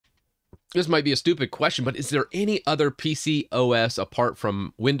this might be a stupid question, but is there any other PC OS apart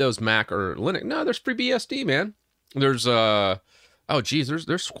from Windows, Mac, or Linux? No, there's FreeBSD, man. There's oh geez,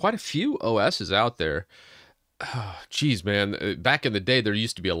 there's quite a few OSs out there. Oh, geez, man. Back in the day, there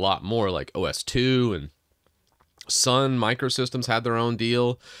used to be a lot more, like OS2 and Sun Microsystems had their own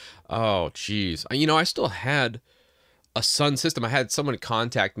deal. Oh, geez. I still had a Sun system. I had someone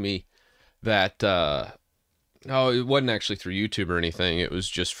contact me that oh, it wasn't actually through YouTube or anything. It was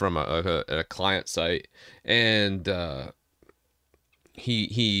just from a client site, and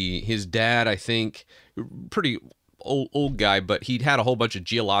his dad, I think, pretty old guy, but he'd had a whole bunch of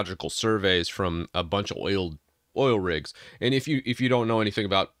geological surveys from a bunch of oil rigs. And if you don't know anything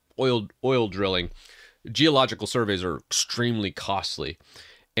about oil drilling, geological surveys are extremely costly,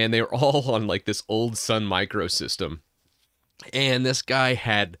 and they were all on like this old Sun Micro system. And this guy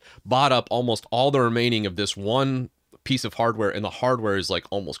had bought up almost all the remaining of this one piece of hardware, and the hardware is like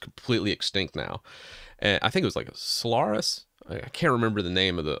almost completely extinct now. And I think it was like a Solaris. I can't remember the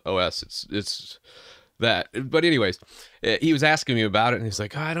name of the OS. It's that. But anyways, he was asking me about it, and he's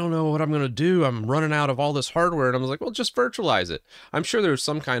like, I don't know what I'm gonna do. I'm running out of all this hardware, and I was like, well, just virtualize it. I'm sure there's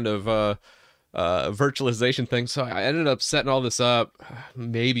some kind of virtualization thing. So I ended up setting all this up,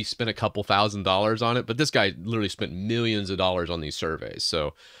 maybe spent a couple $1,000s on it, but this guy literally spent millions of dollars on these surveys.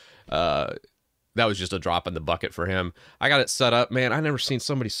 So that was just a drop in the bucket for him. I got it set up, man. I never seen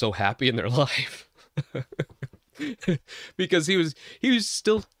somebody so happy in their life. Because he was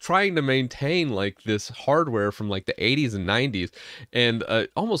still trying to maintain like this hardware from like the 80s and 90s, and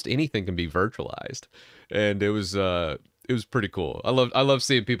almost anything can be virtualized, and it was pretty cool. I love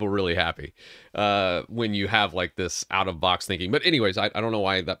seeing people really happy when you have like this out of box thinking. But anyways, I don't know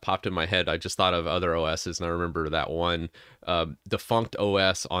why that popped in my head. I just thought of other OSs, and I remember that one defunct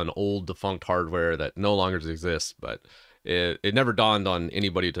OS on old defunct hardware that no longer exists. But it never dawned on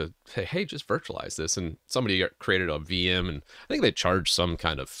anybody to say, hey, just virtualize this. And somebody created a VM, and I think they charged some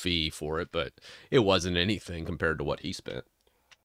kind of fee for it, but it wasn't anything compared to what he spent.